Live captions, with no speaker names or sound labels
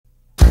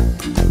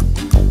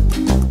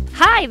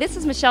Hi, this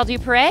is Michelle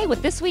Duperret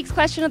with this week's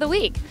question of the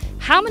week.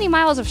 How many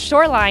miles of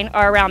shoreline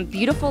are around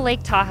beautiful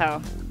Lake Tahoe?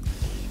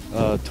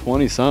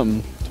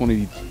 20-something,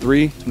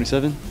 23,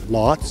 27.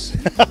 Lots.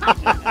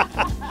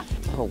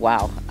 Oh,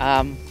 wow.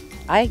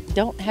 I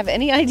don't have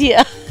any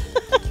idea.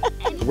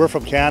 We're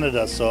from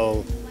Canada,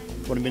 so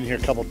we've only been here a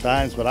couple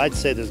times, but I'd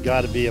say there's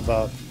got to be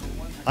about,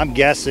 I'm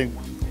guessing,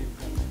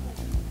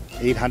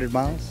 800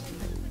 miles.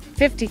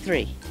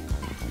 53.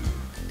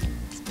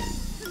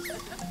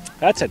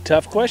 That's a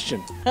tough question.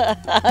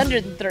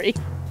 103.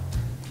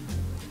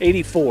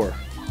 84.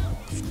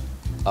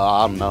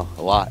 I don't know,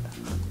 a lot.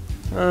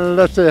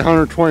 Let's say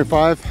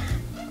 125.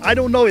 I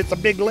don't know, it's a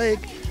big lake.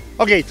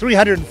 Okay,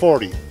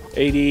 340.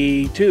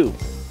 82.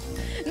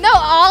 No,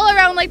 all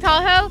around Lake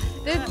Tahoe,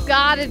 there's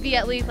gotta be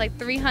at least like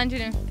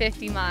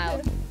 350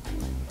 miles.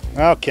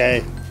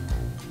 Okay,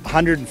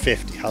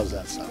 150. How's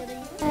that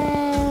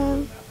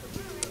sound?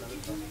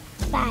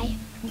 5.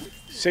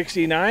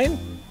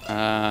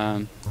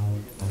 69.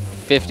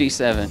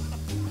 57.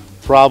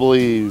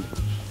 Probably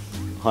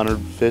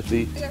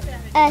 150.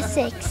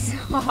 6.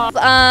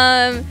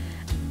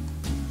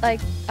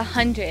 Like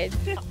 100.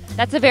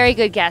 That's a very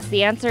good guess.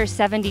 The answer is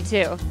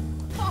 72.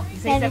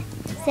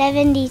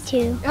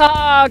 72.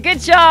 Oh, good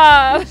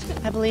job!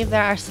 I believe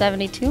there are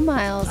 72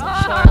 miles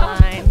of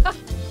shoreline.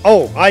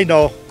 Oh, I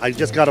know. I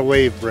just got a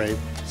wave, Brave.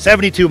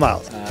 72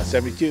 miles.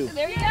 72.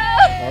 There you go!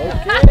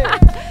 Okay.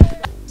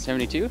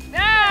 72?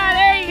 Ah,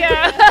 there you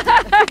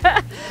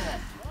go!